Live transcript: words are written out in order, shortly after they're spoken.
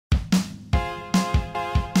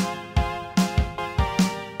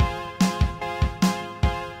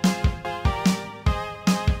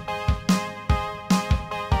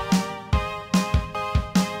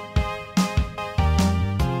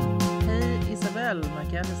Michelle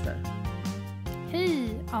McAllister.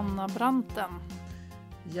 Hej Anna Branten.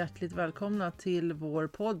 Hjärtligt välkomna till vår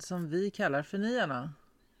podd som vi kallar Förnyarna.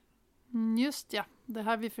 Just ja, det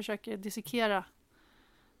här vi försöker dissekera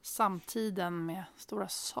samtiden med stora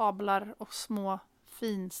sablar och små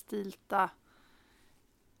finstilta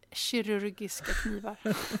kirurgiska knivar.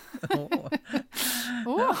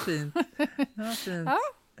 Ja, fint. Ja, fint. Ja.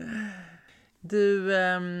 Du,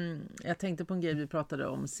 jag tänkte på en grej vi pratade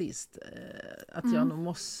om sist. Att jag nog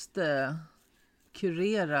måste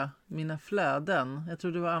kurera mina flöden. Jag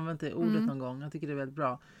tror du har använt det ordet någon gång. Jag tycker det är väldigt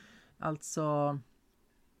bra. Alltså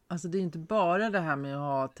det är inte bara det här med att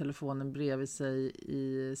ha telefonen bredvid sig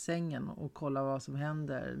i sängen och kolla vad som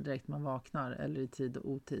händer direkt man vaknar eller i tid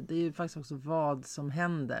och otid. Det är ju faktiskt också vad som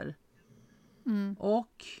händer.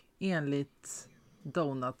 Och enligt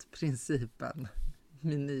donut-principen,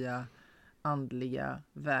 min nya andliga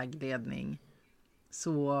vägledning,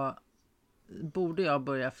 så borde jag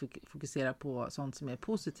börja fokusera på sånt som är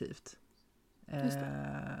positivt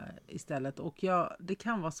istället. Och det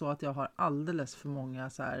kan vara så att jag har alldeles för många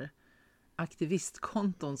så här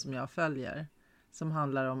aktivistkonton som jag följer, som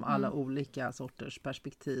handlar om alla olika sorters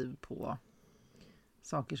perspektiv på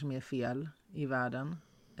saker som är fel i världen.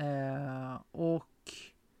 Och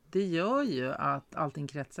det gör ju att allting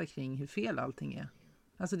kretsar kring hur fel allting är.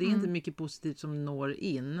 Alltså det är inte mycket positivt som når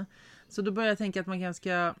in. Så då börjar jag tänka att man kanske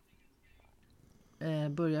ska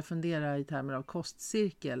börja fundera i termer av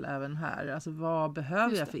kostcirkel även här. Alltså vad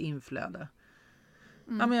behöver jag för inflöde?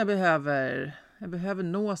 Ja, men jag behöver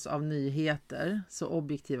nås av nyheter så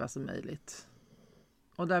objektiva som möjligt.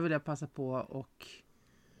 Och där vill jag passa på och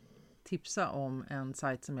tipsa om en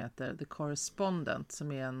sajt som heter The Correspondent,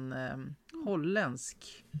 som är en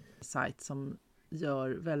holländsk sajt som gör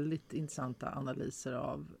väldigt intressanta analyser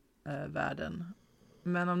av världen.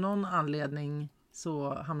 Men av någon anledning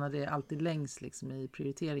så hamnar det alltid längst liksom i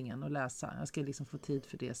prioriteringen att läsa. Jag ska liksom få tid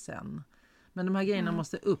för det sen. Men de här grejerna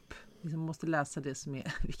måste upp. Liksom måste läsa det som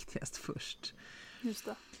är viktigast först. Just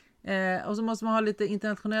det. Och så måste man ha lite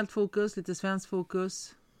internationellt fokus, lite svenskt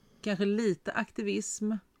fokus. Kanske lite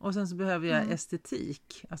aktivism. Och sen så behöver jag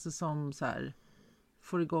estetik. Alltså som så här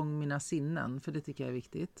får igång mina sinnen. För det tycker jag är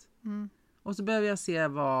viktigt. Och så behöver jag se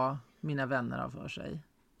vad mina vänner har för sig.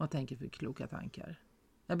 Och tänker för kloka tankar.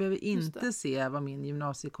 Jag behöver inte se vad min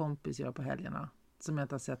gymnasiekompis gör på helgerna. Som jag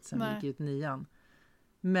inte har sett sedan vi gick ut 9:an.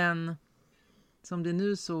 Men som det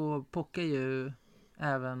nu så pockar ju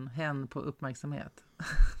även hen på uppmärksamhet.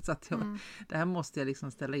 Så att det här måste jag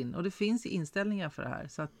liksom ställa in. Och det finns inställningar för det här.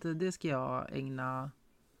 Så att det ska jag ägna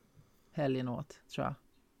helgen åt, tror jag.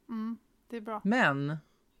 Det är bra. Men,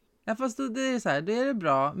 ja, fast det är så här, det är det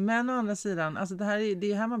bra. Men å andra sidan, alltså det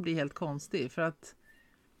är här man blir helt konstig. För att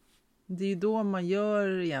det är ju då man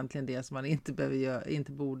gör egentligen det som man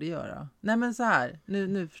inte borde göra. Nej, men så här,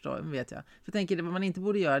 nu vet jag. För jag tänker, vad man inte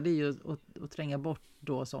borde göra, det är ju att tränga bort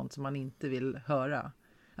då sånt som man inte vill höra.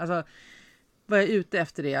 Alltså, vad jag är ute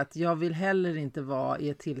efter är att jag vill heller inte vara i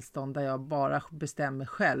ett tillstånd där jag bara bestämmer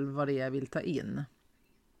själv vad det är jag vill ta in.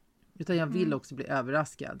 Utan jag vill också bli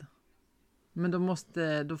överraskad. Men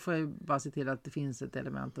då får jag bara se till att det finns ett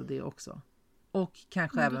element av det också. Och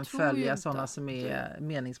kanske även följa sådana som är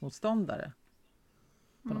meningsmotståndare.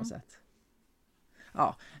 På något sätt.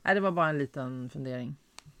 Ja, det var bara en liten fundering.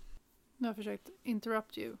 Jag har försökt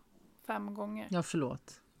interrupt you 5 gånger. Ja,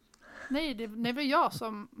 förlåt. Nej, det var jag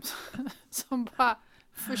som bara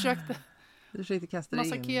försökte kasta dig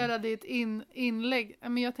massakera ditt inlägg.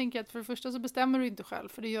 Men jag tänker att för det första så bestämmer du inte själv.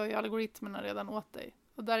 För det gör ju algoritmerna redan åt dig.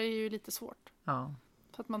 Och där är ju lite svårt. Ja.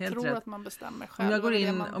 Så att man Helt tror rätt. att man bestämmer själv.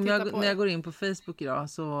 När jag går in på Facebook idag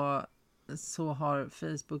så har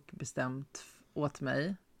Facebook bestämt åt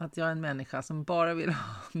mig att jag är en människa som bara vill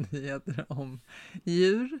ha nyheter om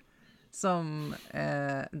djur som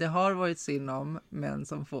det har varit synd om men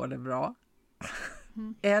som får det bra.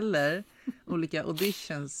 Eller olika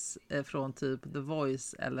auditions från typ The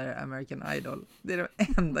Voice eller American Idol. Det är de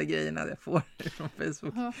enda grejerna jag får från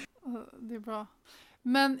Facebook. Ja, det är bra.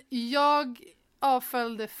 Men jag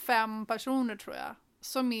avföljde 5 personer tror jag.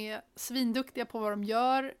 Som är svinduktiga på vad de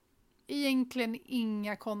gör. Egentligen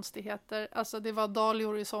inga konstigheter. Alltså det var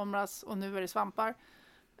dahlior i somras och nu är det svampar.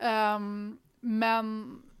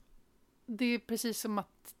 Men det är precis som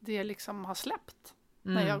att det liksom har släppt.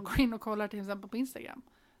 När jag går in och kollar till exempel på Instagram.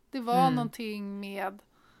 Det var någonting med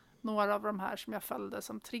några av de här som jag följde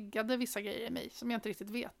som triggade vissa grejer i mig. Som jag inte riktigt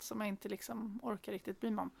vet. Som jag inte liksom orkar riktigt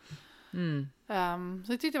bry mig om.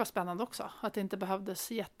 Så det tyckte jag var spännande också. Att det inte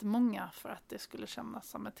behövdes jättemånga för att det skulle kännas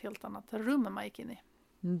som ett helt annat rum man gick in i.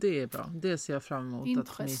 Det är bra. Det ser jag fram emot.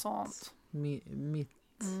 Intressant. Att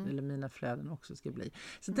mitt eller mina flöden också ska bli.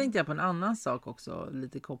 Sen tänkte jag på en annan sak också,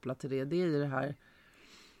 lite kopplat till det. Det är ju det här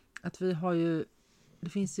att vi har ju, det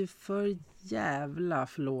finns ju för jävla,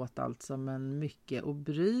 förlåt alltså, men mycket att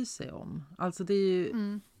bry sig om. Alltså det är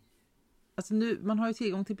ju, alltså nu, man har ju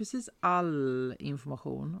tillgång till precis all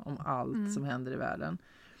information om allt som händer i världen.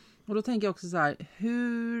 Och då tänker jag också så här,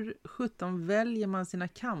 hur 17 väljer man sina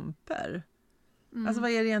kamper? Alltså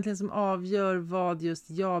vad är det egentligen som avgör vad just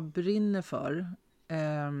jag brinner för?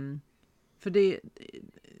 För det,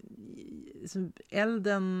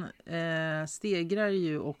 elden stegrar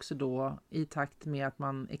ju också då i takt med att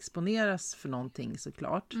man exponeras för någonting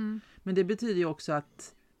såklart. Men det betyder ju också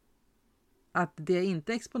att det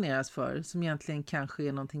inte exponeras för, som egentligen kanske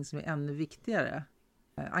är någonting som är ännu viktigare,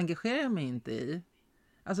 engagerar jag mig inte i.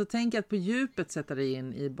 Alltså tänk att på djupet sätta dig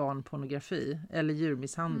in i barnpornografi eller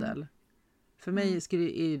djurmisshandel. För mig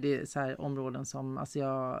är det så här områden som, alltså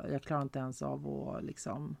jag klarar inte ens av att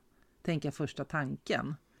liksom tänka första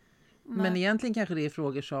tanken. Nej. Men egentligen kanske det är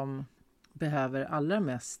frågor som behöver allra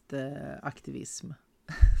mest aktivism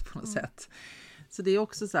på något sätt. Så det är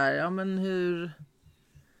också så här, ja men hur...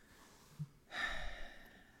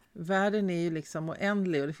 Världen är ju liksom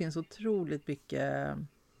oändlig och det finns otroligt mycket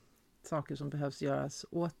saker som behövs göras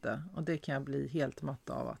åt det. Och det kan jag bli helt matt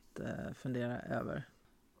av att fundera över.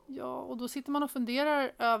 Ja, och då sitter man och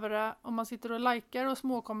funderar över det om man sitter och likar och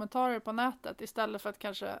småkommentarer på nätet istället för att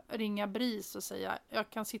kanske ringa BRIS och säga jag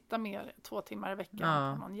kan sitta med 2 timmar i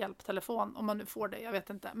veckan på någon hjälptelefon om man nu får det, jag vet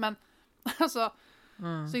inte. Men alltså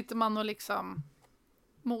sitter man och liksom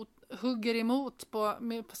hugger emot på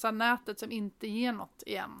så här nätet som inte ger något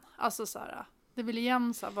igen. Alltså så här, det vill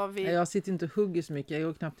igen så här, vad vi... Jag sitter inte och hugger så mycket, jag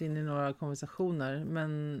går knappt in i några konversationer,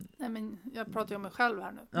 men... Nej, men jag pratar ju om mig själv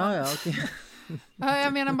här nu. Ja, okej.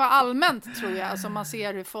 Jag menar bara allmänt tror jag, alltså man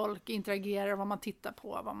ser hur folk interagerar, vad man tittar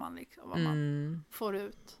på, vad man får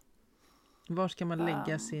ut. Var ska man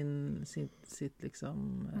lägga sin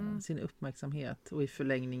uppmärksamhet och i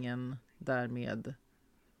förlängningen därmed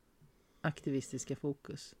aktivistiska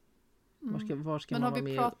fokus? Var ska man vara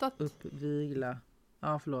med och uppvigla?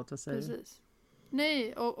 Ja, förlåt, vad säger du?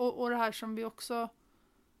 Nej, och det här som vi också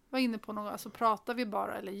var inne på något, alltså pratar vi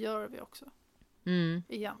bara eller gör vi också?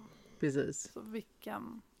 Igen. Precis. Så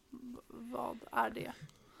vad är det?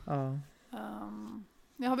 Ja.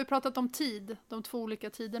 Har vi pratat om tid, de 2 olika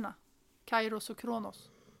tiderna? Kairos och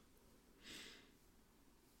Kronos.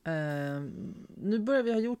 Nu börjar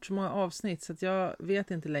vi ha gjort så många avsnitt så att jag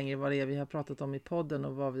vet inte längre vad det är vi har pratat om i podden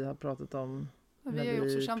och vad vi har pratat om. Men vi har ju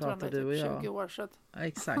också känt varandra i typ 20 år. Så att... Ja,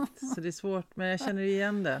 exakt, så det är svårt, men jag känner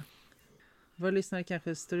igen det. Våra lyssnare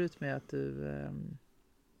kanske står ut med att du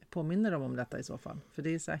påminner dem om detta i så fall. För det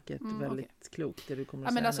är säkert väldigt klokt det du kommer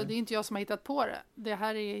att säga. Men alltså, det är inte jag som har hittat på det. Det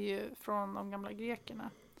här är ju från de gamla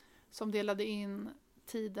grekerna som delade in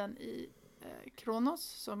tiden i Kronos,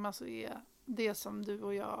 som alltså är det som du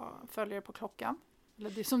och jag följer på klockan. Eller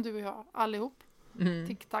det som du och jag allihop.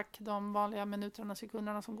 Tick-tack, de vanliga minuterna och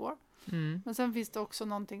sekunderna som går. Men sen finns det också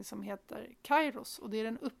någonting som heter Kairos, och det är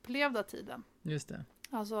den upplevda tiden. Just det.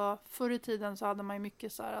 Alltså förr i tiden så hade man ju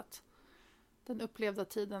mycket så här att den upplevda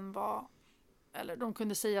tiden var, eller de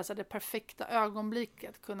kunde säga så här, det perfekta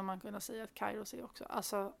ögonblicket kunde man kunna säga att Kairos är också.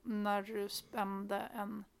 Alltså när du spände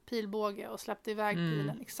en pilbåge och släppte iväg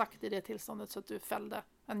pilen exakt i det tillståndet så att du fällde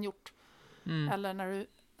en hjort. Eller när du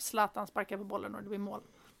Zlatan sparkar på bollen och det blir mål.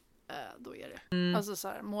 Då är det. Alltså så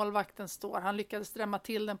här, målvakten står, han lyckades drämma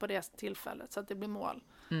till den på det tillfället så att det blir mål.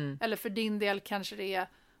 Eller för din del kanske det är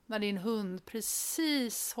när din hund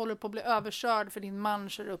precis håller på att bli överkörd för din man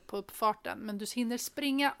kör upp på uppfarten. Men du hinner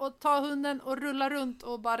springa och ta hunden och rulla runt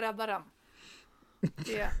och bara rädda den.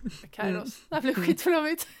 Det är Kairos. Det här blir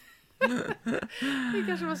skitflummigt. Vi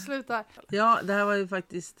kanske måste sluta. Ja, det här var ju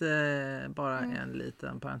faktiskt bara en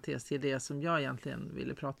liten parentes till det som jag egentligen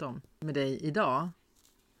ville prata om med dig idag.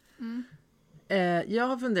 Jag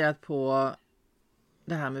har funderat på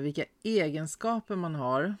det här med vilka egenskaper man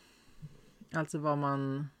har. Alltså vad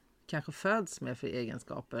man kanske föds med för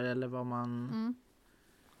egenskaper eller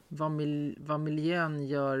vad miljön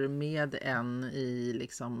gör med en i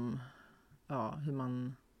liksom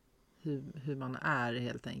hur man är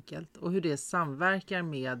helt enkelt, och hur det samverkar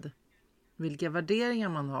med vilka värderingar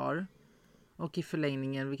man har och i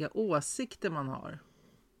förlängningen vilka åsikter man har.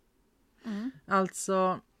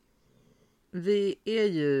 Alltså vi är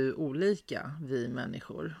ju olika, vi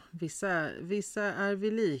människor. Vissa är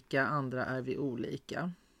vi lika, andra är vi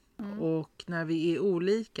olika. Och när vi är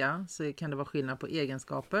olika så kan det vara skillnad på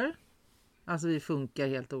egenskaper. Alltså vi funkar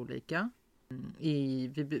helt olika.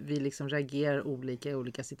 Vi liksom reagerar olika i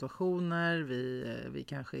olika situationer. Vi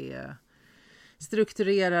kanske är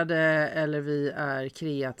strukturerade eller vi är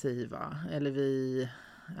kreativa eller vi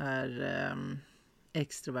är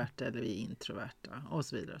extroverta eller vi är introverta och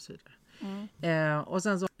så vidare. Och så vidare. Och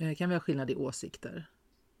sen så kan vi ha skillnad i åsikter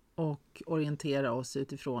och orientera oss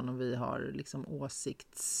utifrån om vi har liksom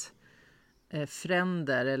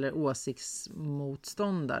åsiktsfränder eller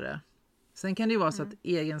åsiktsmotståndare. Sen kan det ju vara så att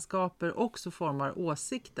egenskaper också formar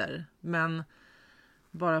åsikter, men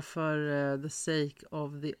bara för the sake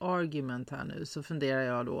of the argument här nu så funderar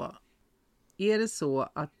jag då, är det så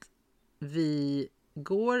att vi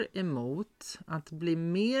går emot att bli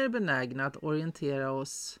mer benägna att orientera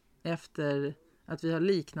oss efter att vi har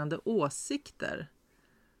liknande åsikter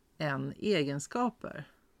än egenskaper?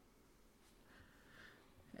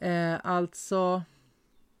 Alltså,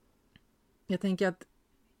 jag tänker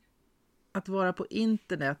att vara på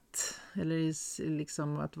internet eller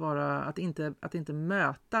liksom att inte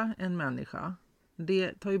möta en människa,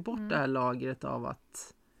 det tar ju bort det här lagret av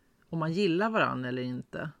att om man gillar varann eller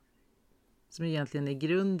inte, som egentligen är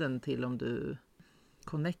grunden till om du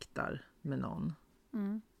connectar med någon.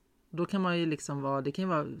 Då kan man ju liksom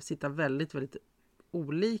sitta väldigt, väldigt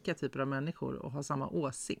olika typer av människor och ha samma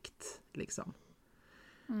åsikt liksom.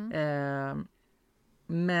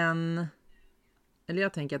 Men eller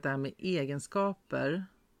jag tänker att det här med egenskaper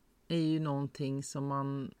är ju någonting som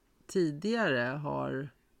man tidigare har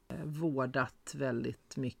vårdat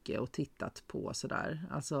väldigt mycket och tittat på sådär.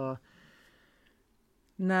 Alltså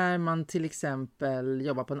när man till exempel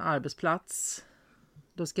jobbar på en arbetsplats,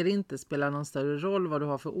 då ska det inte spela någon större roll vad du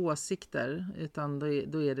har för åsikter, utan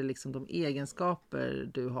då är det liksom de egenskaper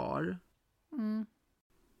du har.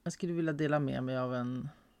 Jag skulle vilja dela med mig av en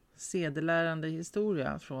sedelärande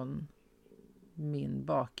historia från min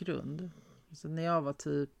bakgrund. Så när jag var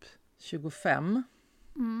typ 25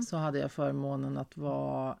 så hade jag förmånen att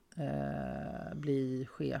bli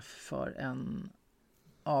chef för en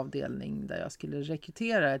avdelning där jag skulle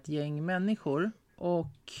rekrytera ett gäng människor.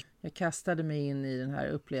 Och jag kastade mig in i den här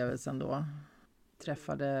upplevelsen då.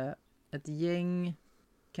 Träffade ett gäng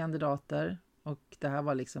kandidater och det här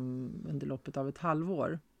var liksom under loppet av ett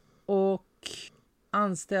halvår. Och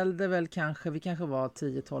anställde väl vi kanske var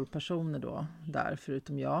 10-12 personer då där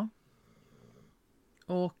förutom jag.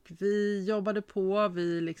 Och vi jobbade på,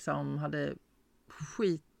 vi liksom hade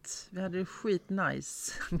det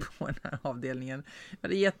skitnice på den här avdelningen. Det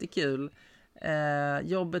var jättekul.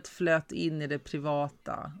 Jobbet flöt in i det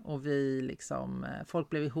privata och vi liksom, folk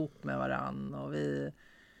blev ihop med varann och vi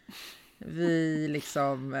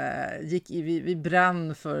liksom vi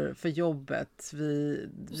brann för jobbet. Vi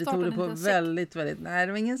tog det på väldigt, väldigt, nej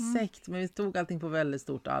det var ingen sekt, men vi tog allting på väldigt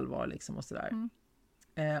stort allvar liksom och sådär.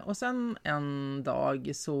 Och sen en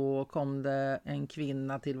dag så kom det en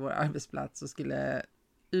kvinna till vår arbetsplats och skulle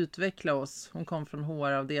utveckla oss. Hon kom från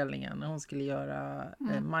HR-avdelningen och hon skulle göra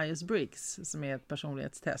Myers-Briggs som är ett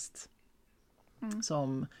personlighetstest.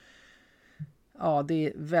 Som det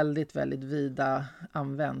är väldigt, väldigt vida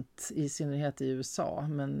använt i synnerhet i USA,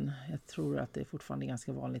 men jag tror att det är fortfarande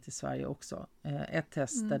ganska vanligt i Sverige också. Ett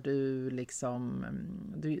test där du liksom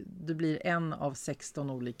du blir en av 16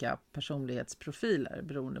 olika personlighetsprofiler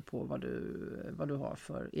beroende på vad du har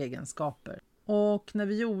för egenskaper. Och när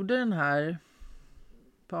vi gjorde den här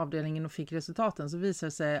på avdelningen och fick resultaten så visade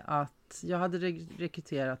det sig att jag hade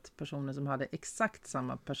rekryterat personer som hade exakt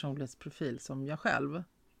samma personlighetsprofil som jag själv.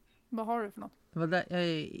 Vad har du för något? Jag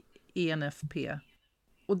är ENFP.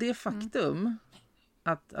 Och det faktum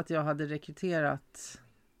att jag hade rekryterat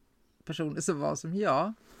personer som var som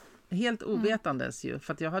jag, helt ovetandes ju,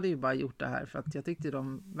 för att jag hade ju bara gjort det här för att jag tyckte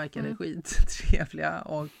de verkade skittrevliga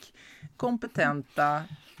och kompetenta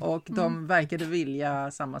och de verkade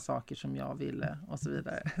vilja samma saker som jag ville och så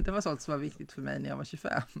vidare. Det var sånt som var viktigt för mig när jag var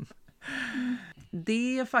 25.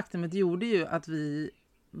 Det faktumet gjorde ju att vi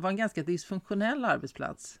var en ganska dysfunktionell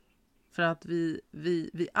arbetsplats. För att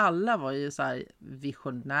vi alla var ju så här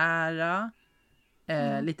visionära,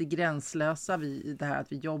 lite gränslösa. Det här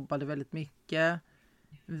att vi jobbade väldigt mycket.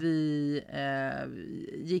 Vi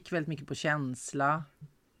gick väldigt mycket på känsla.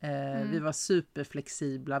 Vi var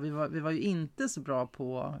superflexibla. Vi var ju inte så bra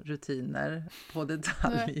på rutiner, på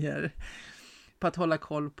detaljer. På att hålla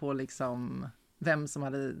koll på liksom vem som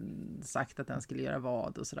hade sagt att den skulle göra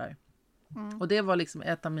vad och sådär. Och det var liksom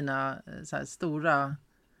ett av mina så här stora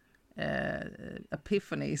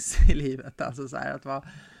epiphanies i livet, alltså så här att vara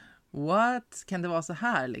what, kan det vara så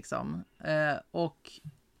här liksom? Och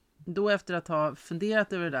då efter att ha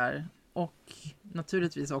funderat över det där och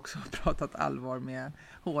naturligtvis också pratat allvar med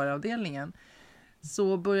HR-avdelningen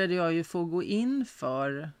så började jag ju få gå in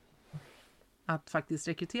för att faktiskt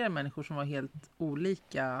rekrytera människor som var helt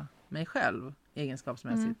olika mig själv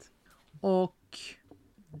egenskapsmässigt. Och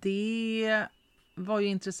det var ju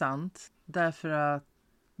intressant därför att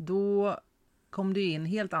då kom det in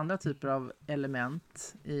helt andra typer av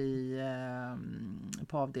element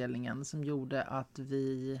på avdelningen som gjorde att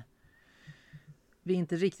vi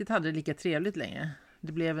inte riktigt hade det lika trevligt längre.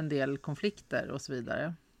 Det blev en del konflikter och så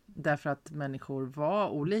vidare. Därför att människor var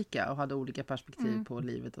olika och hade olika perspektiv på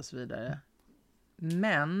livet och så vidare.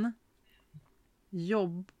 Men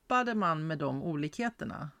jobbade man med de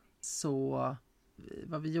olikheterna, så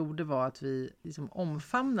vad vi gjorde var att vi liksom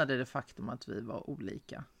omfamnade det faktum att vi var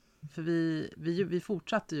olika. För vi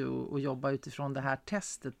fortsatte ju att jobba utifrån det här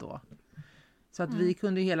testet då. Så att vi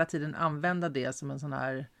kunde hela tiden använda det som en sån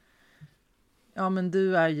här, ja men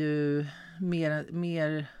du är ju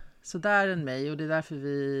mer sådär än mig och det är därför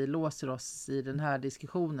vi låser oss i den här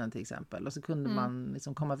diskussionen till exempel. Och så kunde man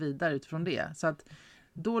liksom komma vidare utifrån det. Så att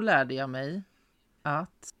då lärde jag mig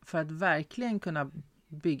att för att verkligen kunna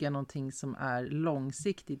bygga någonting som är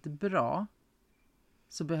långsiktigt bra,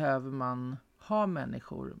 så behöver man ha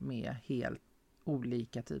människor med helt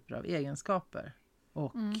olika typer av egenskaper.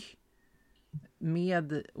 Och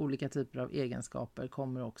med olika typer av egenskaper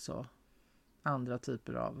kommer också andra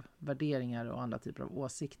typer av värderingar och andra typer av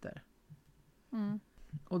åsikter.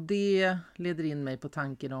 Och det leder in mig på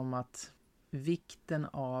tanken om att vikten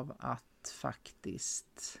av att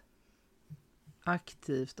faktiskt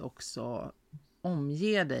aktivt också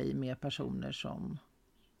omge dig med personer som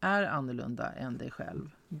är annorlunda än dig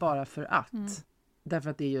själv. Bara för att. Därför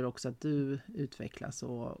att det gör också att du utvecklas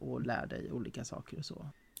och lär dig olika saker och så.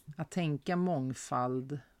 Att tänka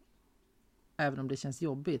mångfald, även om det känns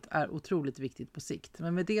jobbigt, är otroligt viktigt på sikt.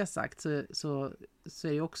 Men med det sagt så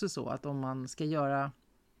är det också så att om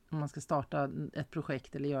man ska starta ett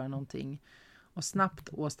projekt eller göra någonting och snabbt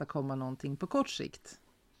åstadkomma någonting på kort sikt,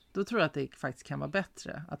 då tror jag att det faktiskt kan vara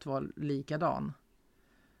bättre att vara likadan.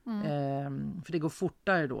 För det går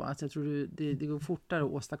fortare då. Alltså jag tror det går fortare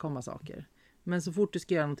att åstadkomma saker. Men så fort du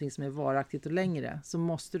ska göra någonting som är varaktigt och längre, så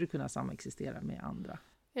måste du kunna samexistera med andra.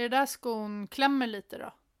 Är det där skon klämmer lite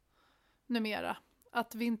då? Numera.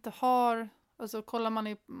 Att vi inte har, alltså kollar man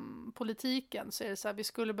i politiken så är det så här, vi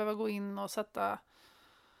skulle behöva gå in och sätta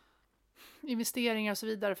investeringar och så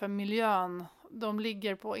vidare för miljön. De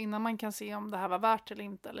ligger på, innan man kan se om det här var värt eller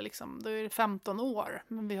inte, eller liksom, då är det 15 år.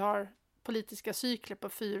 Men vi har politiska cykler på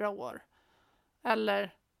 4 år.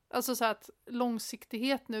 Eller, alltså så här att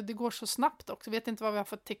långsiktighet nu, det går så snabbt också. Jag vet inte vad vi har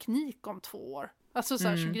för teknik om 2 år. Alltså så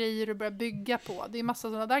här, så grejer du börjar bygga på. Det är massa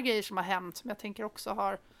sådana där grejer som har hänt, som jag tänker också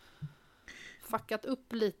har fuckat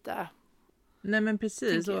upp lite. Nej men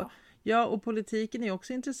precis. Och politiken är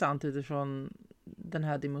också intressant utifrån den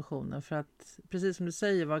här dimensionen. För att, precis som du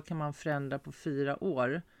säger, vad kan man förändra på 4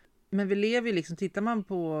 år? Men vi lever ju liksom, tittar man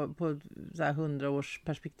på så här 100 års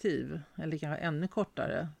perspektiv, eller kanske ännu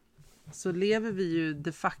kortare, så lever vi ju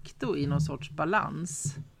de facto i någon sorts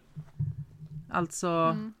balans.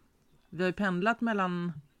 Alltså, vi har ju pendlat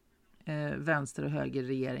mellan vänster- och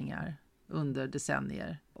högerregeringar under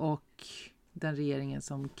decennier. Och den regeringen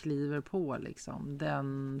som kliver på liksom,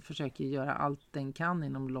 den försöker göra allt den kan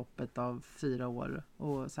inom loppet av 4 år.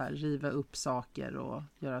 Och så här, riva upp saker och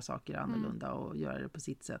göra saker annorlunda och göra det på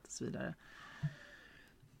sitt sätt och så vidare.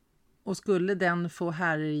 Och skulle den få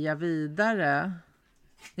härja vidare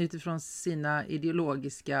utifrån sina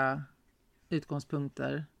ideologiska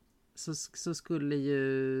utgångspunkter, så skulle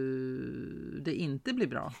ju det inte bli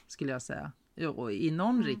bra, skulle jag säga. I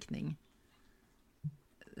någon riktning.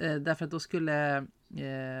 Därför att då skulle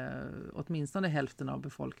åtminstone hälften av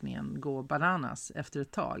befolkningen gå bananas efter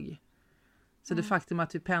ett tag. Så det faktum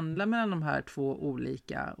att vi pendlar mellan de här 2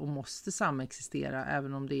 olika och måste samexistera,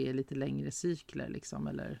 även om det är lite längre cykler liksom,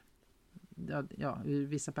 eller ja, ur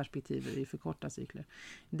vissa perspektiv är det för korta cykler.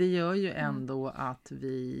 Det gör ju ändå att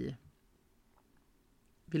vi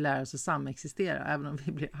lär oss att samexistera, även om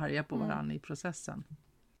vi blir arga på varandra i processen.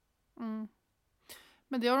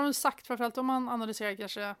 Men det har de sagt, framförallt om man analyserar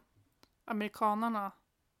kanske amerikanerna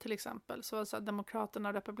till exempel. Så alltså demokraterna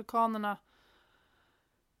och republikanerna,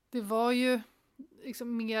 det var ju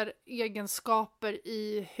liksom mer egenskaper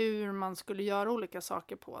i hur man skulle göra olika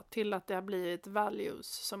saker på, till att det har blivit values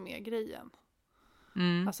som är grejen.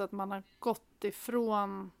 Alltså att man har gått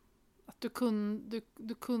ifrån att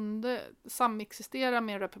du kunde samexistera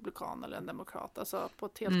med en republikan eller en demokrat, alltså på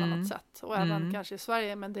ett helt annat sätt. Och även kanske i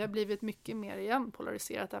Sverige, men det har blivit mycket mer igen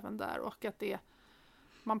polariserat även där. Och att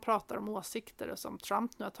man pratar om åsikter, och som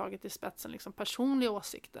Trump nu har tagit i spetsen, liksom personliga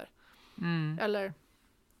åsikter. Eller,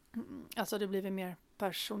 alltså det blir mer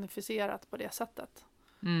personifierat på det sättet.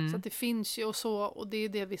 Så att det finns ju och det är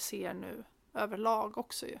det vi ser nu överlag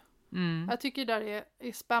också ju. Jag tycker det där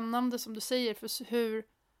är spännande som du säger, för hur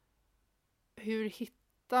hur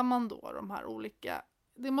hittar man då de här olika...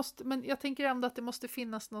 Men jag tänker ändå att det måste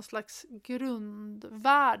finnas någon slags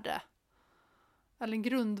grundvärde. Eller en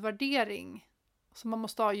grundvärdering som man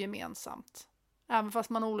måste ha gemensamt. Även fast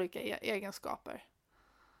man har olika egenskaper.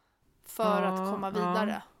 För att komma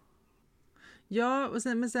vidare. Ja,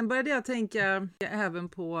 men sen började jag tänka även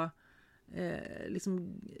på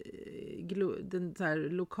den så här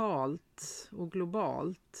lokalt och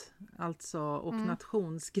globalt. Alltså, och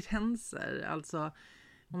nationsgränser. Alltså,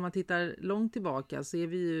 om man tittar långt tillbaka så är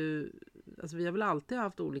vi ju... Alltså vi har väl alltid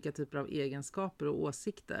haft olika typer av egenskaper och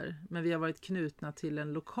åsikter. Men vi har varit knutna till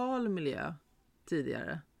en lokal miljö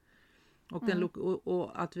tidigare. Och,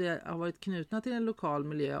 och att vi har varit knutna till en lokal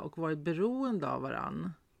miljö och varit beroende av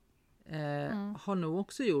varann har nog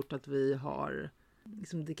också gjort att vi har...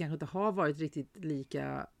 Liksom, det kanske inte har varit riktigt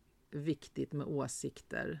lika viktigt med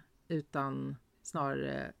åsikter. Utan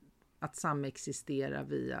snarare att samexistera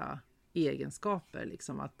via egenskaper.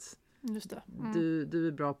 Liksom att Just det. du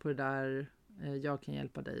är bra på det där, jag kan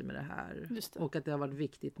hjälpa dig med det här. Just det. Och att det har varit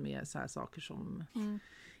viktigt med så här saker som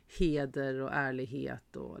heder och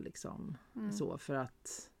ärlighet och liksom så, för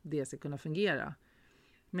att det ska kunna fungera.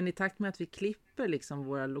 Men i takt med att vi klipper liksom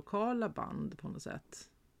våra lokala band på något sätt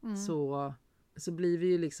så blir vi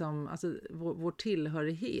ju liksom, alltså vår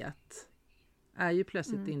tillhörighet är ju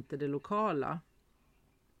plötsligt inte det lokala.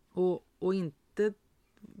 Och inte,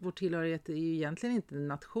 vår tillhörighet är ju egentligen inte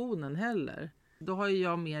nationen heller. Då har ju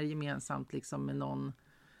jag mer gemensamt liksom med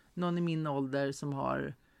någon i min ålder som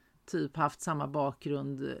har typ haft samma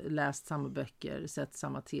bakgrund, läst samma böcker, sett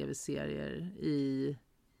samma tv-serier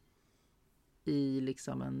i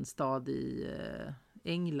liksom en stad i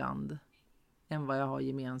England än vad jag har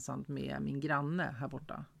gemensamt med min granne här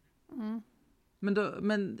borta. Men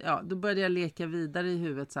då började jag leka vidare i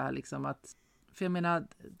huvudet så här liksom att, för jag menar,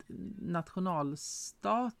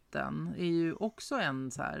 nationalstaten är ju också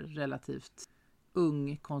en så här relativt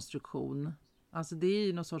ung konstruktion. Alltså det är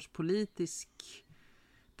ju någon sorts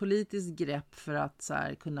politisk grepp för att så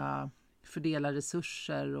här kunna fördela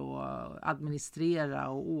resurser och administrera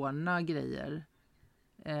och ordna grejer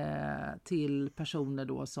till personer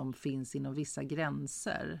då som finns inom vissa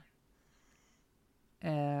gränser.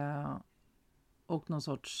 Och någon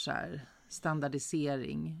sorts så här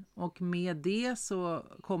standardisering. Och med det så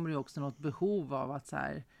kommer det också något behov av att så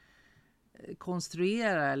här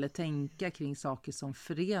konstruera eller tänka kring saker som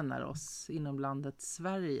förenar oss inom landet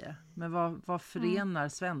Sverige. Men vad förenar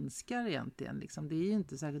svenskar egentligen? Liksom? Det är ju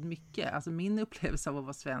inte särskilt mycket. Alltså min upplevelse av att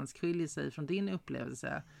vara svensk skiljer sig från din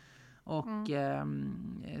upplevelse. Och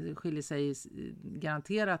skiljer sig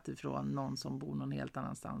garanterat ifrån någon som bor någon helt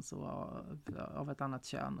annanstans och av ett annat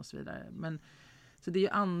kön och så vidare. Men så det är ju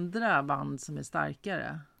andra band som är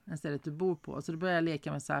starkare än stället du bor på. Så då börjar jag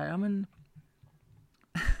leka med så här, ja men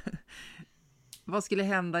vad skulle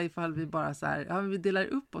hända ifall vi bara så här, ja, vi delar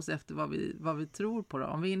upp oss efter vad vi tror på då?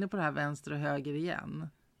 Om vi är inne på det här vänster och höger igen.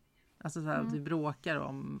 Alltså så här, att vi bråkar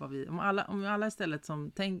om vad vi... Om alla istället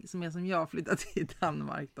som är som jag flyttar till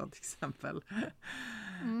Danmark då till exempel.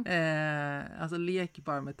 Alltså lek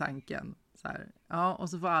bara med tanken. Så här. Ja, och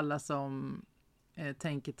så får alla som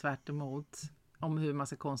tänker tvärt emot om hur man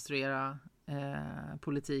ska konstruera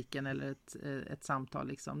politiken eller ett samtal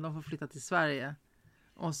liksom. De får flytta till Sverige.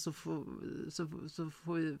 Och så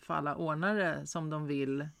får alla ordna det som de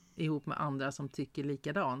vill ihop med andra som tycker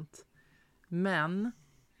likadant. Men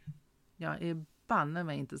jag är banne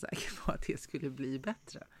mig inte säker på att det skulle bli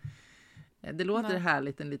bättre. Det låter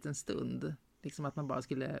härligt en liten stund. Liksom att man bara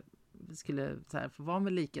skulle så här, få vara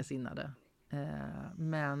med likasinnade.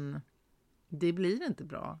 Men det blir inte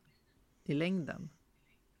bra i längden.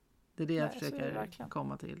 Det är det jag försöker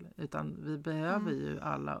komma till. Utan vi behöver ju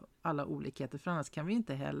alla olikheter. För annars kan vi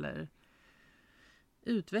inte heller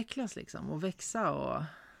utvecklas liksom. Och växa och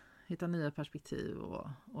hitta nya perspektiv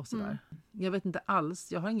och sådär. Jag vet inte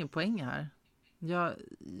alls. Jag har ingen poäng här. Jag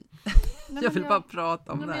vill bara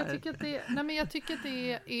prata om det här. Jag tycker att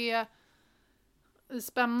det är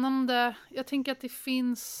spännande. Jag tänker att det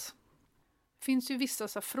finns ju vissa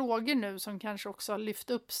så här frågor nu som kanske också har lyft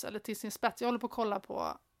upp sig eller till sin spets. Jag håller på att kolla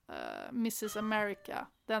på Mrs. America,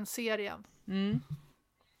 den serien.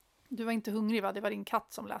 Du var inte hungrig, va? Det var din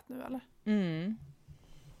katt som lät nu, eller?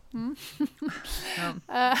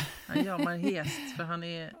 Han jamar hest för han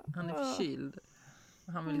är förkyld.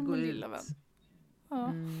 Han vill gå ut.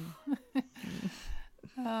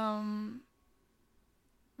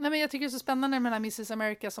 Nej, men jag tycker det är så spännande med den här Mrs.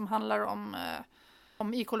 America som handlar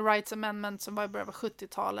om Equal Rights Amendment som var i början av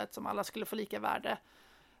 70-talet, som alla skulle få lika värde.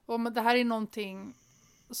 Och det här är någonting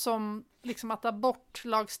som liksom att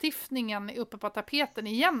abortlagstiftningen är uppe på tapeten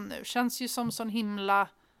igen nu. Känns ju som sån himla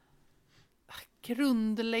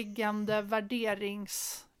grundläggande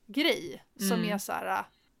värderingsgrej som är så här,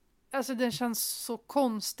 alltså den känns så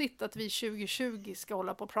konstigt att vi 2020 ska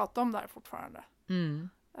hålla på och prata om det här fortfarande.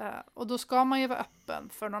 Och då ska man ju vara öppen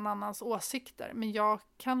för någon annans åsikter, men jag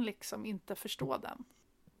kan liksom inte förstå den.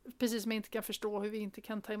 Precis som jag inte kan förstå hur vi inte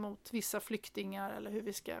kan ta emot vissa flyktingar eller hur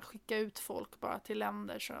vi ska skicka ut folk bara till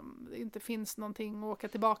länder som det inte finns någonting att åka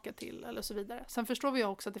tillbaka till eller så vidare. Sen förstår vi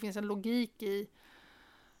också att det finns en logik i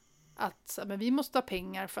att men vi måste ha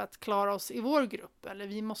pengar för att klara oss i vår grupp, eller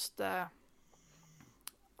vi måste,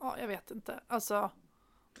 ja, jag vet inte, alltså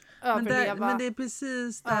överleva. Men det är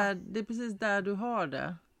precis där du har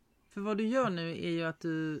det. För vad du gör nu är ju att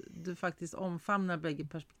du faktiskt omfamnar bägge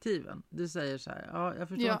perspektiven. Du säger så här, ja, jag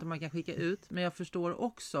förstår inte man kan skicka ut, men jag förstår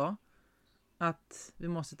också att vi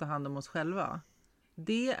måste ta hand om oss själva.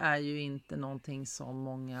 Det är ju inte någonting som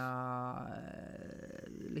många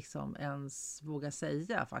liksom ens vågar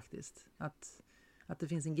säga faktiskt. Att det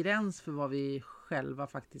finns en gräns för vad vi själva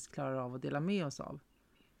faktiskt klarar av att dela med oss av.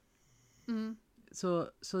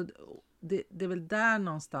 Så det är väl där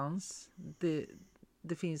någonstans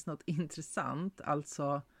det finns något intressant,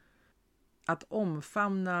 alltså att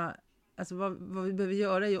omfamna, alltså vad vi behöver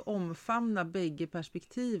göra är ju att omfamna bägge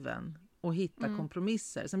perspektiven och hitta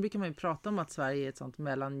kompromisser. Sen brukar man ju prata om att Sverige är ett sånt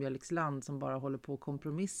mellanmjölksland som bara håller på att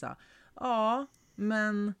kompromissa. Ja,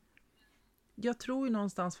 men jag tror ju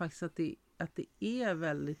någonstans faktiskt att det är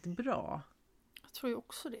väldigt bra. Jag tror ju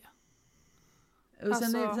också det. Och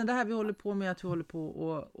sen det här vi håller på med, att vi håller på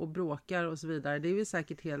och bråkar och så vidare, det är vi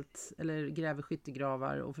säkert helt, eller gräver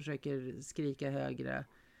skyttegravar och försöker skrika högre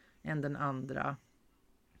än den andra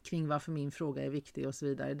kring varför min fråga är viktig och så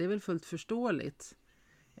vidare. Det är väl fullt förståeligt,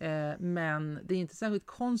 men det är inte särskilt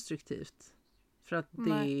konstruktivt, för att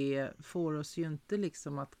det får oss ju inte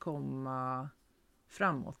liksom att komma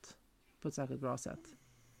framåt på ett särskilt bra sätt.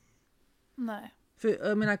 Nej. För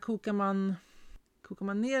jag menar, kokar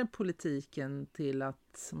man ner politiken till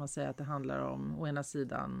att, som man säger, att det handlar om å ena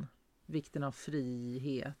sidan vikten av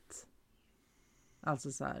frihet,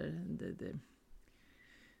 alltså så här,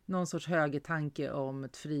 någon sorts högertanke om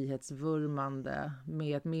ett frihetsvurmande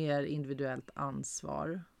med ett mer individuellt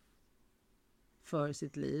ansvar för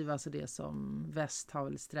sitt liv, alltså det som väst har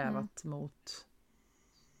väl strävat mot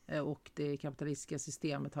och det kapitalistiska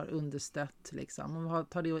systemet har understött liksom. Om vi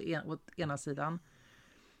tar det åt ena sidan.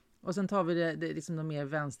 Och sen tar vi det liksom någon mer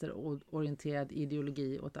vänsterorienterad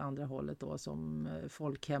ideologi åt andra hållet då, som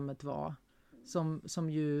folkhemmet var. Som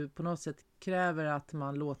ju på något sätt kräver att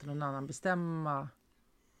man låter någon annan bestämma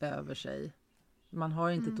över sig. Man har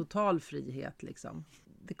inte total frihet liksom.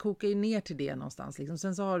 Det kokar ju ner till det någonstans liksom.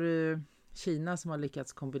 Sen så har du Kina som har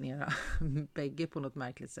lyckats kombinera bägge på något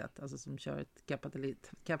märkligt sätt. Alltså som kör ett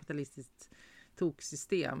kapitalistiskt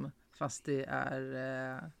toksystem fast det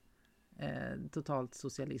är totalt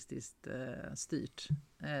socialistiskt styrt.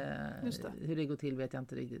 Hur det går till vet jag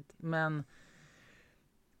inte riktigt. Men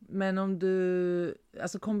om du,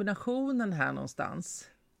 alltså kombinationen här någonstans,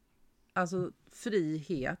 alltså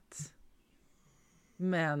frihet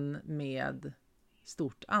men med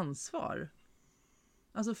stort ansvar.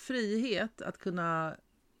 Alltså frihet att kunna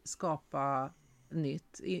skapa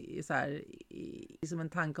nytt som en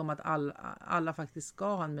tanke om att alla faktiskt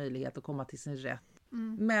ska ha en möjlighet att komma till sin rätt.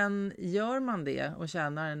 Men gör man det och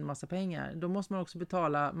tjänar en massa pengar, då måste man också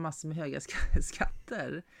betala massor med höga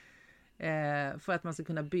skatter för att man ska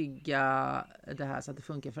kunna bygga det här så att det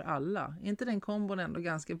funkar för alla. Är inte den kombon ändå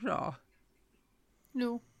ganska bra?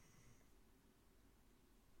 Jo,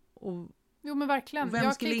 men verkligen. Och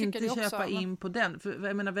vem skulle inte köpa in på den? För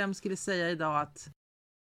jag menar, vem skulle säga idag att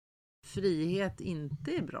frihet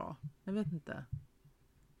inte är bra? Jag vet inte.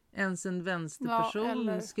 Ens en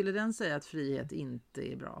vänsterperson, skulle den säga att frihet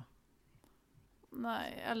inte är bra?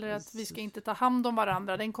 Nej, eller att vi ska inte ta hand om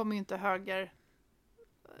varandra. Den kommer ju inte höger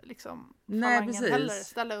liksom falangen heller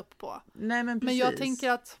ställa upp på. Nej, men precis. Men jag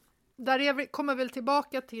tänker att kommer väl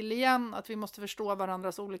tillbaka till igen att vi måste förstå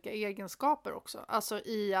varandras olika egenskaper också. Alltså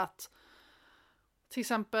i att till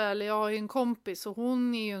exempel, jag har ju en kompis och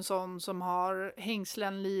hon är ju en sån som har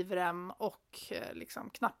hängslen, livrem och liksom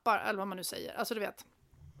knappar, eller vad man nu säger. Alltså du vet,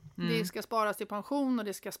 det ska sparas till pension och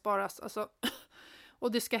det ska sparas, alltså,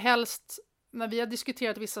 och det ska helst, när vi har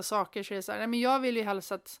diskuterat vissa saker så är det så här, nej, men jag vill ju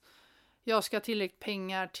helst att jag ska ha tillräckligt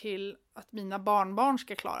pengar till att mina barnbarn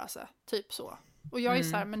ska klara sig, typ så. Och jag är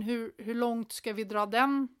så här, men hur långt ska vi dra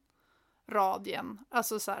den radien?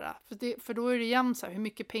 Alltså så här, för då är det igen så här, hur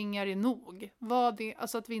mycket pengar är nog?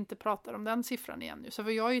 Alltså att vi inte pratar om den siffran igen nu. Så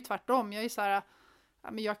för jag är ju tvärtom, jag är så här,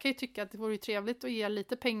 ja, men jag kan ju tycka att det vore trevligt att ge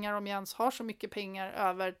lite pengar om jag ens har så mycket pengar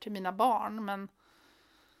över till mina barn, men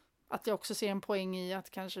att jag också ser en poäng i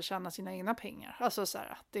att kanske tjäna sina egna pengar. Alltså så här,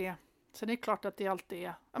 att det... Så det är klart att det alltid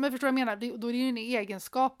är... Ja, men förstår du vad jag menar? Då är det ju en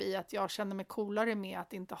egenskap i att jag känner mig coolare med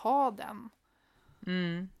att inte ha den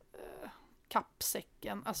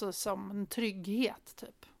kappsäcken. Alltså som en trygghet,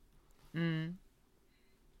 typ.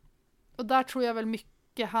 Och där tror jag väl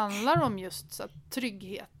mycket handlar om just så här,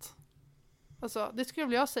 trygghet. Alltså, det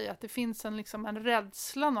skulle jag säga att det finns en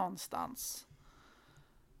rädsla någonstans.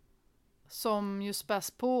 Som ju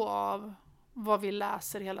späs på av vad vi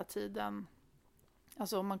läser hela tiden.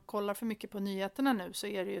 Alltså om man kollar för mycket på nyheterna nu så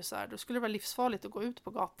är det ju så här, då skulle det vara livsfarligt att gå ut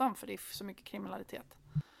på gatan för det är så mycket kriminalitet.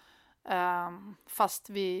 Fast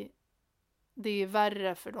det är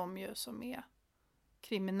värre för dem ju som är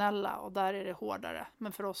kriminella och där är det hårdare.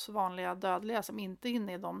 Men för oss vanliga dödliga som inte är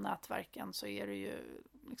inne i de nätverken så är det ju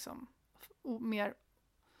liksom mer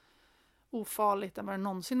ofarligt än vad det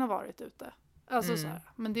någonsin har varit ute. Alltså så här.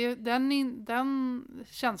 Men den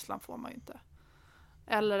känslan får man ju inte.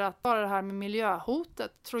 Eller att bara det här med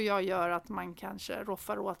miljöhotet tror jag gör att man kanske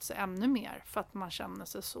roffar åt sig ännu mer för att man känner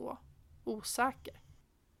sig så osäker.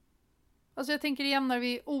 Alltså jag tänker igen när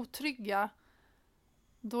vi är otrygga,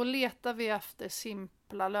 då letar vi efter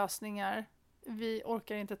simpla lösningar. Vi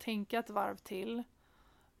orkar inte tänka ett varv till.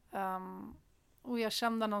 Och jag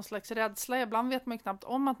kände någon slags rädsla. Ibland vet man ju knappt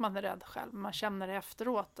om att man är rädd själv. Man känner det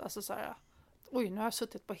efteråt. Alltså så här, oj, nu har jag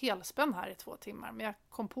suttit på helspänn här i 2 timmar. Men jag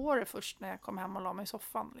kom på det först när jag kom hem och la mig i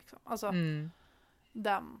soffan. Liksom. Alltså,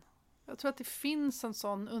 den. Jag tror att det finns en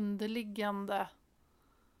sån underliggande...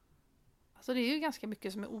 Alltså det är ju ganska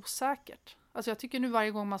mycket som är osäkert. Alltså jag tycker nu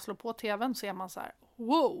varje gång man slår på tvn så är man så här,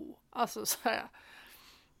 wow! Alltså så här...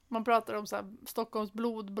 Man pratar om så här, Stockholms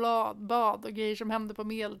blodbad och grejer som hände på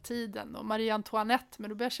medeltiden och Marie Antoinette, men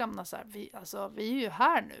då börjar jag känna så här, vi är ju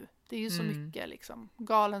här nu. Det är ju så mycket liksom,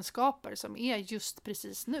 galenskaper som är just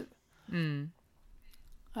precis nu.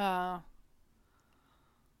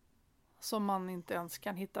 Som man inte ens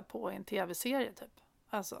kan hitta på i en tv-serie typ.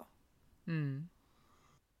 Alltså.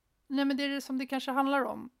 Nej, men det är det som det kanske handlar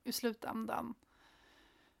om i slutändan.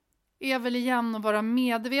 Är väl igen att vara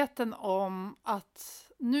medveten om att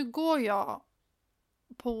nu går jag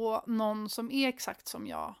på någon som är exakt som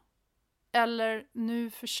jag. Eller nu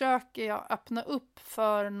försöker jag öppna upp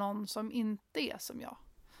för någon som inte är som jag.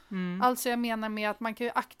 Alltså jag menar med att man kan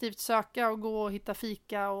ju aktivt söka och gå och hitta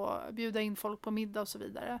fika och bjuda in folk på middag och så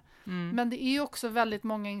vidare. Men det är ju också väldigt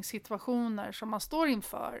många situationer som man står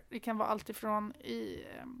inför. Det kan vara allt ifrån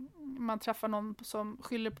man träffar någon som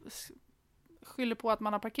skyller på att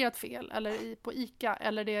man har parkerat fel eller på ICA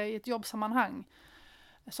eller det är i ett jobbsammanhang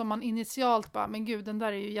som man initialt bara, men gud, den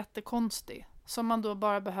där är ju jättekonstig. Som man då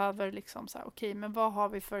bara behöver liksom så här, okej, men vad har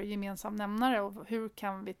vi för gemensam nämnare och hur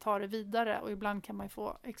kan vi ta det vidare? Och ibland kan man ju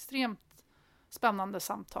få extremt spännande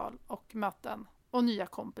samtal och möten och nya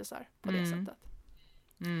kompisar på det sättet.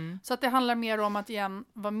 Så att det handlar mer om att igen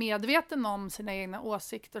vara medveten om sina egna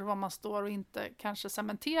åsikter och var man står och inte kanske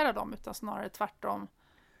cementera dem utan snarare tvärtom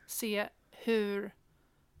se hur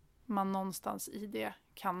man någonstans i det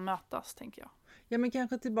kan mötas, tänker jag. Ja, men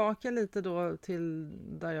kanske tillbaka lite då till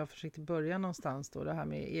där jag försökte börja någonstans då, det här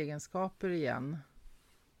med egenskaper igen.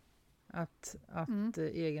 Att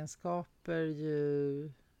egenskaper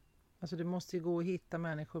ju... Alltså det måste ju gå att hitta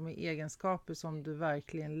människor med egenskaper som du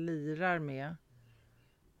verkligen lirar med.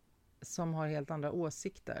 Som har helt andra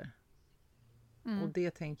åsikter. Och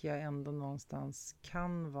det tänker jag ändå någonstans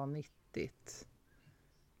kan vara nyttigt.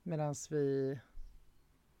 Medan vi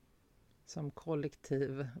som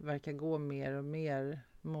kollektiv verkar gå mer och mer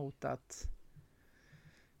mot att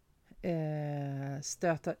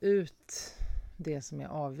stöta ut det som är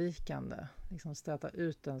avvikande. Liksom stöta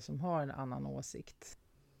ut den som har en annan åsikt.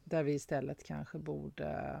 Där vi istället kanske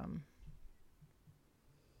borde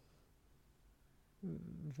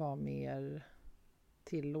vara mer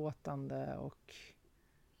tillåtande och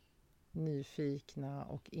nyfikna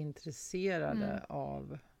och intresserade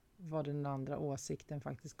av var den andra åsikten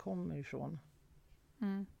faktiskt kommer ifrån.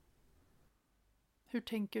 Hur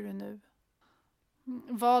tänker du nu?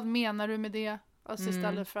 Vad menar du med det? Alltså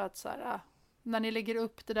istället för att så här, när ni lägger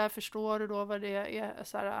upp det där, förstår du då vad det är?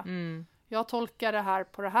 Så här, jag tolkar det här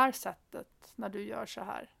på det här sättet när du gör så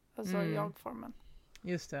här. Alltså jag-formen.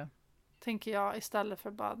 Just det. Tänker jag istället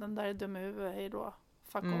för bara den där är dum i huvudet, hej då.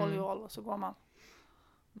 Fuck all you all, och så går man.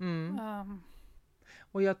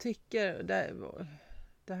 Och jag tycker,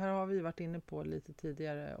 det här har vi varit inne på lite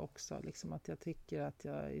tidigare också, liksom att jag tycker att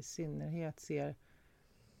jag i synnerhet ser,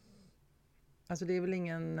 alltså det är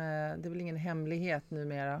väl ingen hemlighet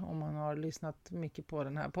numera om man har lyssnat mycket på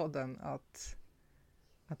den här podden,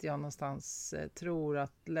 att att jag någonstans tror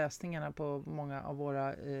att lösningarna på många av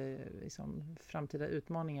våra liksom framtida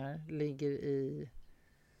utmaningar ligger i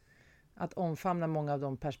att omfamna många av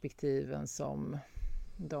de perspektiven som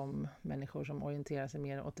de människor som orienterar sig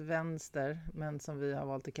mer åt vänster, men som vi har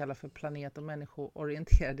valt att kalla för planet- och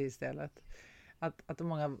människoorienterade istället. Att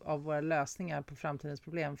många av våra lösningar på framtidens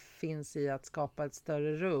problem finns i att skapa ett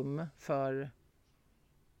större rum för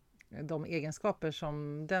de egenskaper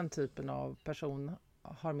som den typen av person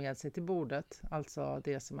har med sig till bordet. Alltså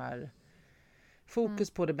det som är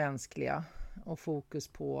fokus på det mänskliga och fokus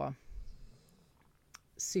på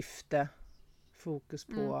syfte, fokus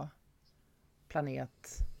på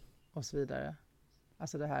planet och så vidare.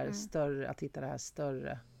 Alltså det här större, att hitta det här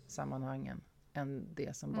större sammanhangen än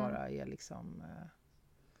det som bara är liksom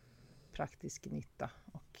praktisk nytta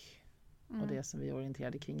och det som vi är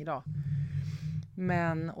orienterade kring idag.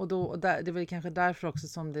 Men, det är väl kanske därför också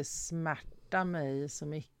som det smärtar mig så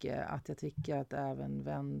mycket att jag tycker att även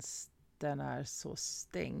vänstern är så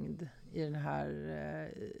stängd i den här,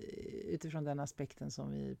 utifrån den aspekten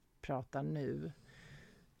som vi pratar nu.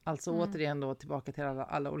 Alltså återigen då tillbaka till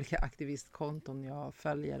alla olika aktivistkonton jag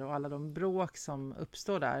följer och alla de bråk som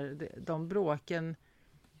uppstår där. De bråken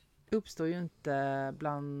uppstår ju inte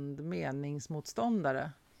bland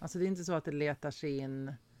meningsmotståndare. Alltså det är inte så att det letar sig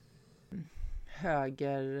in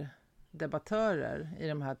högerdebattörer i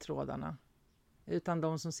de här trådarna. Utan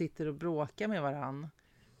de som sitter och bråkar med varann,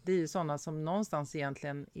 det är ju sådana som någonstans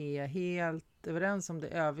egentligen är helt överens om det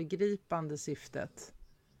övergripande syftet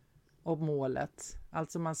och målet.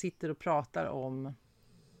 Alltså man sitter och pratar om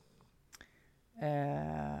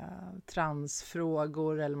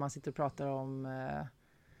transfrågor eller man sitter och pratar om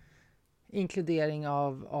inkludering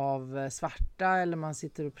av svarta eller man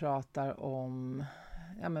sitter och pratar om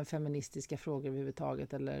feministiska frågor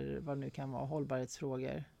överhuvudtaget eller vad det nu kan vara,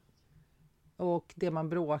 hållbarhetsfrågor. Och det man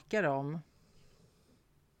bråkar om,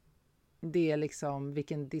 det är liksom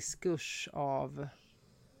vilken diskurs av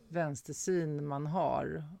vänstersyn man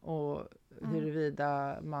har och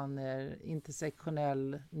huruvida man är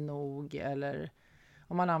intersektionell nog eller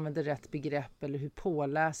om man använder rätt begrepp eller hur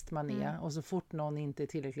påläst man är. Och så fort någon inte är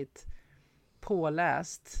tillräckligt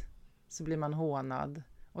påläst så blir man hånad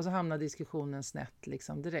och så hamnar diskussionen snett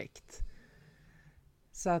liksom direkt.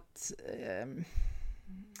 Så att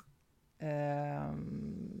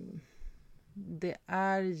det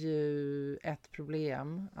är ju ett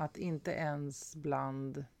problem att inte ens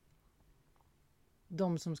bland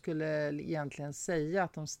de som skulle egentligen säga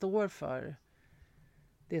att de står för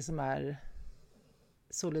det som är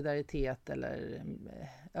solidaritet eller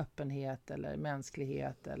öppenhet eller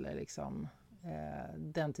mänsklighet eller liksom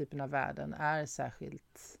den typen av värden är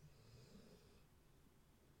särskilt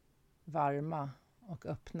varma och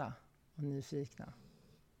öppna och nyfikna.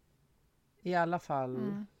 I alla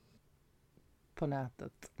fall på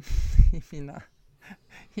nätet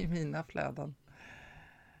i mina flöden.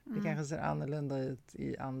 Det kanske ser annorlunda ut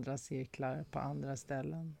i andra cirklar på andra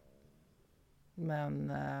ställen.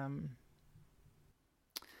 Men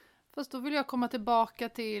fast då vill jag komma tillbaka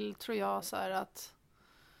till, tror jag, så här att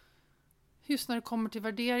just när det kommer till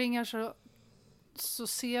värderingar så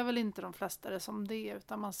ser väl inte de flesta det som det,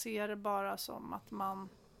 utan man ser det bara som att man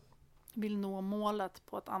vill nå målet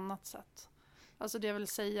på ett annat sätt. Alltså det jag vill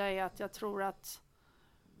säga är att jag tror att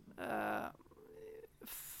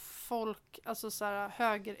folk, alltså så här,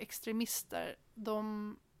 högerextremister,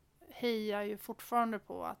 de hejar ju fortfarande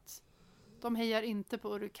på att de hejar inte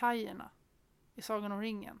på urukajerna i Sagan om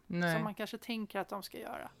ringen. Nej. Som man kanske tänker att de ska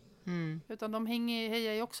göra. Utan de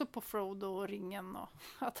hejar ju också på Frodo och ringen och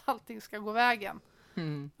att allting ska gå vägen.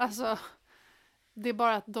 Alltså det är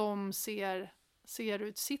bara att de ser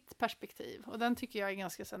ut sitt perspektiv. Och den tycker jag är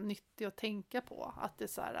ganska så här, nyttig att tänka på. Att det är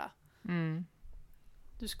så här,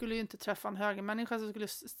 du skulle ju inte träffa en högermänniska som skulle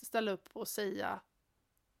ställa upp och säga,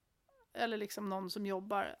 eller liksom någon som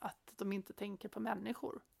jobbar, att de inte tänker på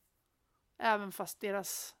människor. Även fast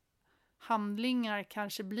deras handlingar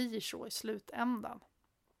kanske blir så i slutändan.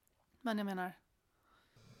 Men jag menar,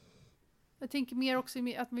 jag tänker mer också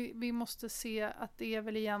att vi måste se att det är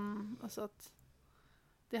väl igen, alltså att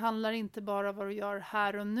det handlar inte bara om vad du gör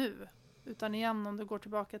här och nu, utan igen om du går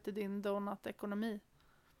tillbaka till din donut-ekonomi.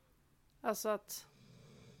 Alltså att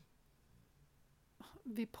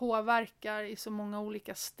vi påverkar i så många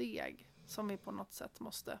olika steg som vi på något sätt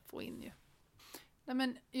måste få in ju. Nej,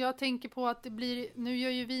 men jag tänker på att det blir, nu gör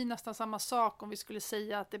ju vi nästan samma sak om vi skulle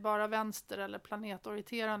säga att det är bara vänster eller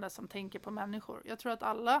planetorienterande som tänker på människor. Jag tror att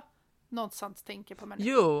alla någonstans tänker på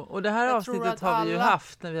människor. Jo, och det här Jag avsnittet tror att har vi ju alla-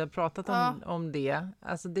 haft när vi har pratat om det.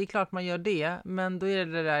 Alltså det är klart man gör det, men då är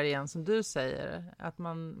det där igen som du säger. Att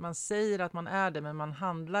man säger att man är det, men man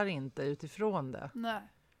handlar inte utifrån det. Nej,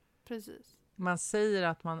 precis. Man säger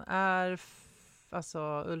att man är,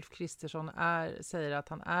 alltså Ulf Kristersson säger att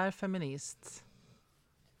han är feminist.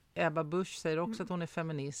 Ebba Busch säger också att hon är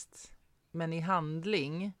feminist. Men i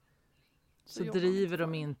handling så jobbar driver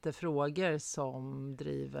de de inte frågor som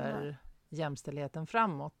driver jämställdheten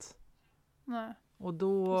framåt. Nej, Och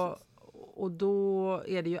då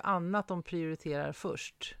är det ju annat de prioriterar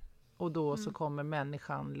först. Och då så kommer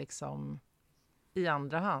människan liksom i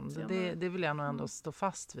andra hand. Det vill jag nog ändå stå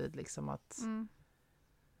fast vid. Liksom att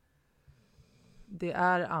det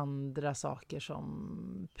är andra saker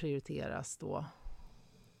som prioriteras då.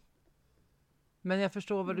 Men jag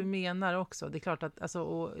förstår vad du menar också. Det är klart att alltså,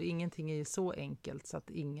 och ingenting är ju så enkelt så att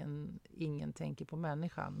ingen tänker på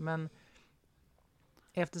människan. Men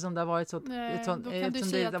eftersom det har varit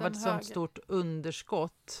ett sånt stort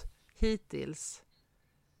underskott hittills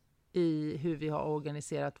i hur vi har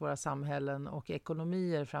organiserat våra samhällen och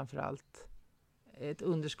ekonomier framför allt. Ett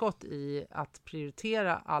underskott i att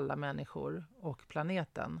prioritera alla människor och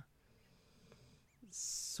planeten.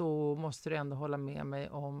 Så måste du ändå hålla med mig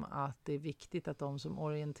om att det är viktigt att de som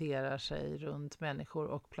orienterar sig runt människor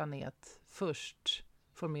och planet först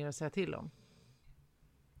får mer att säga till om.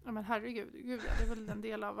 Ja men herregud, det är väl en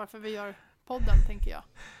del av varför vi gör podden, tänker jag.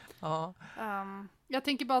 Ja. Jag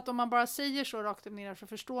tänker bara att om man bara säger så rakt upp ner så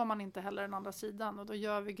förstår man inte heller den andra sidan, och då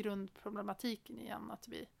gör vi grundproblematiken igen, att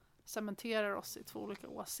vi cementerar oss i två olika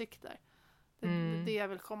åsikter. Det är det jag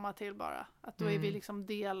vill komma till bara, att då är vi liksom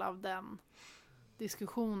del av den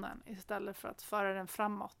diskussionen istället för att föra den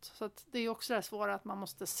framåt. Så att det är också det svåra att man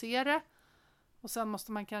måste se det, och sen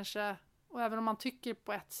måste man kanske, och även om man tycker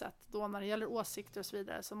på ett sätt då när det gäller åsikter och så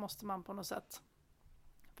vidare, så måste man på något sätt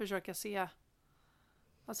försöka se,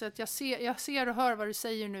 alltså att jag ser och hör vad du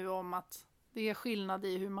säger nu om att det är skillnad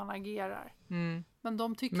i hur man agerar. Men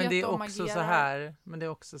de tycker men det att är de också agerar. så här, men det är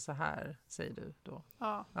också så här, säger du då.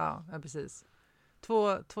 Ja, precis.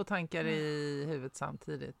 Två tankar i huvudet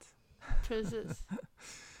samtidigt. Precis.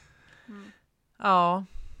 Ja.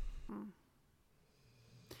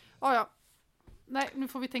 Ja. Nej, nu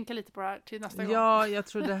får vi tänka lite på det här till nästa gång. Ja, jag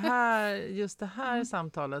tror just det här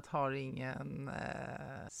samtalet har ingen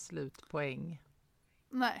slutpoäng.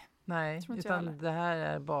 Nej, utan det här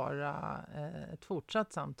är bara ett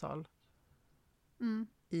fortsatt samtal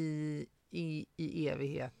i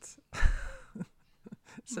evighet.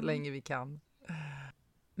 Så länge vi kan.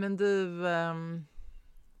 Men du,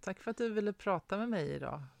 tack för att du ville prata med mig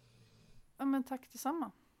idag. Ja, men tack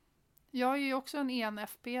detsamma. Jag är ju också en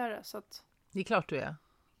ENFP-are, så att... Det är klart du är.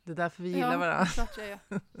 Det är därför vi gillar varandra. Ja, klart jag är.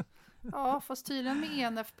 Ja, fast tydligen med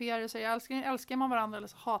ENFP-are så älskar man varandra eller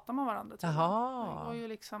så hatar man varandra. Jaha. Och ju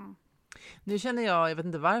liksom... Nu känner jag vet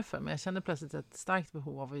inte varför, men jag känner plötsligt ett starkt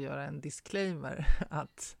behov av att göra en disclaimer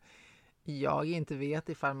att jag inte vet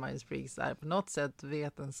ifall Myers-Briggs är på något sätt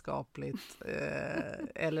vetenskapligt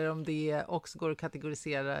eller om det också går att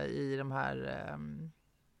kategorisera i de här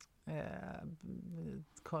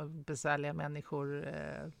besvärliga människor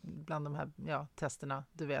bland de här testerna,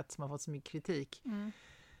 du vet, som har fått så mycket kritik.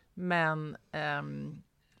 Men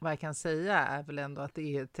vad jag kan säga är väl ändå att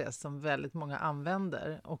det är ett test som väldigt många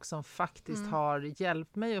använder och som faktiskt har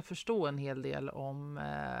hjälpt mig att förstå en hel del om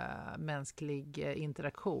mänsklig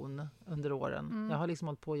interaktion under åren. Jag har liksom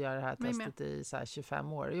hållit på att göra det här testet i så här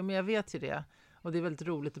 25 år. Jo, men jag vet ju det. Och det är väldigt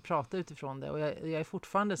roligt att prata utifrån det. Och jag är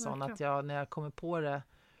fortfarande sån att när jag kommer på det.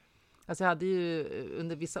 Alltså jag hade ju,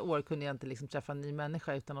 under vissa år kunde jag inte liksom träffa en ny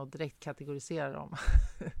människa utan att direkt kategorisera dem.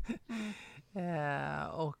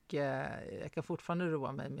 Och jag kan fortfarande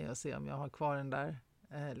roa mig med att se om jag har kvar den där.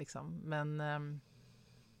 Liksom. Men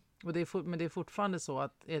det är fortfarande så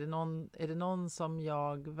att är det någon som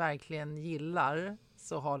jag verkligen gillar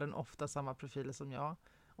så har den ofta samma profil som jag.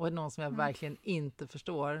 Och är det någon som jag verkligen inte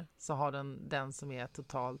förstår så har den som är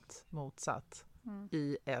totalt motsatt.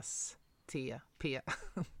 ISTP.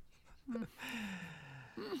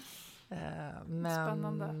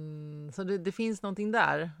 Spännande. Så det finns någonting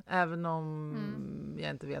där, även om jag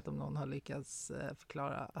inte vet om någon har lyckats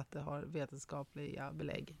förklara att det har vetenskapliga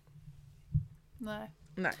belägg. Nej,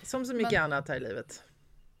 som så mycket annat här i livet.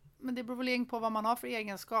 Men det beror väl på vad man har för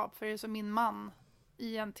egenskap. För det är som min man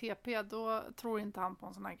i en TP, då tror inte han på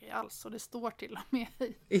en sån här grej alls. Och det står till och med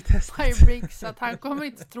i Myers-Briggs så att han kommer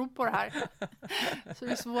inte tro på det här. Så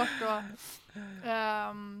det är svårt att...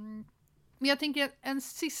 Men jag tänker att en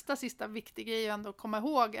sista viktig grej är ändå att komma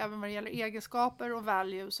ihåg, även vad det gäller egenskaper och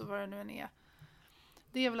values och vad det nu än är.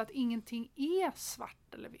 det är väl att ingenting är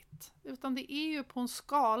svart eller vitt. Utan det är ju på en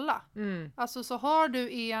skala. Alltså så har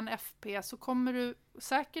du ENFP så kommer du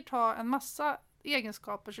säkert ha en massa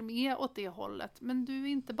egenskaper som är åt det hållet. Men du är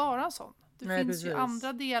inte bara en sån. Det finns precis. ju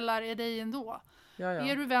andra delar i dig ändå. Ja.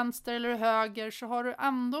 Är du vänster eller höger så har du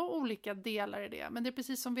ändå olika delar i det. Men det är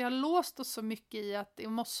precis som vi har låst oss så mycket i att det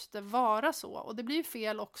måste vara så. Och det blir ju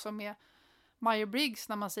fel också med Myers-Briggs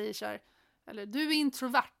när man säger så här, eller du är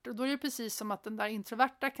introvert, och då är det precis som att den där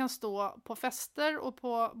introverta kan stå på fester och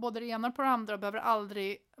på både det ena och på det andra,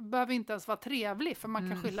 behöver inte ens vara trevlig för man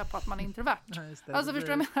kan skylla på att man är introvert. Ja, alltså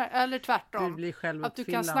förstår du vad? Eller tvärtom. Det blir självuppfyllande. Att du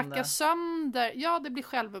kan snacka sönder, ja det blir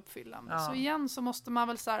självuppfyllande. Så igen så måste man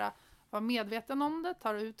väl så här, vara medveten om det,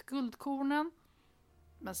 ta ut guldkornen.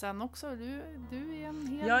 Men sen också, du är en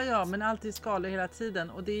helt... Ja, men allt i skalor hela tiden.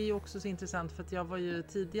 Och det är ju också så intressant för att jag var ju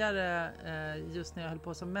tidigare, just när jag höll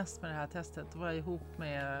på som mest med det här testet, då var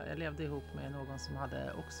jag levde ihop med någon som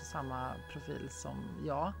hade också samma profil som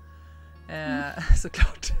jag.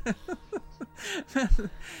 Såklart.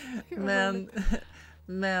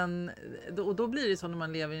 men då blir det så när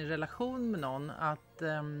man lever i en relation med någon att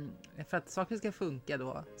för att saker ska funka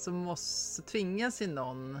då så tvingas ju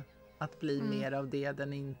någon att bli mer av det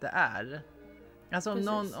den inte är. Alltså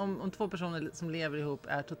om två personer som lever ihop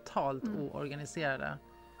är totalt oorganiserade,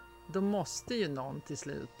 då måste ju någon till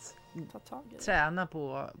slut träna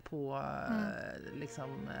på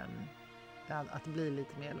liksom att bli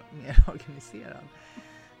lite mer organiserad.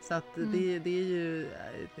 Så att det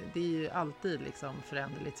är ju alltid liksom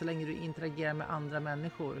föränderligt. Så länge du interagerar med andra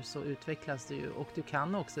människor så utvecklas du ju, och du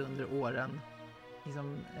kan också under åren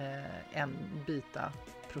liksom byta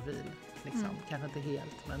profil liksom. Kanske inte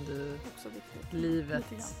helt, men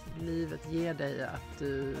livet ger dig att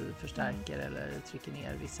du förstärker eller trycker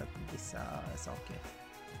ner vissa saker.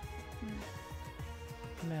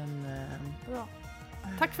 Men bra.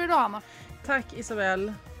 Tack för idag, Anna. Tack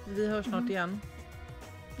Isabelle. Vi hörs snart igen.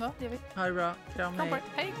 Ja, det gör vi. Ha det bra. Kram, hej.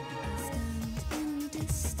 Hej.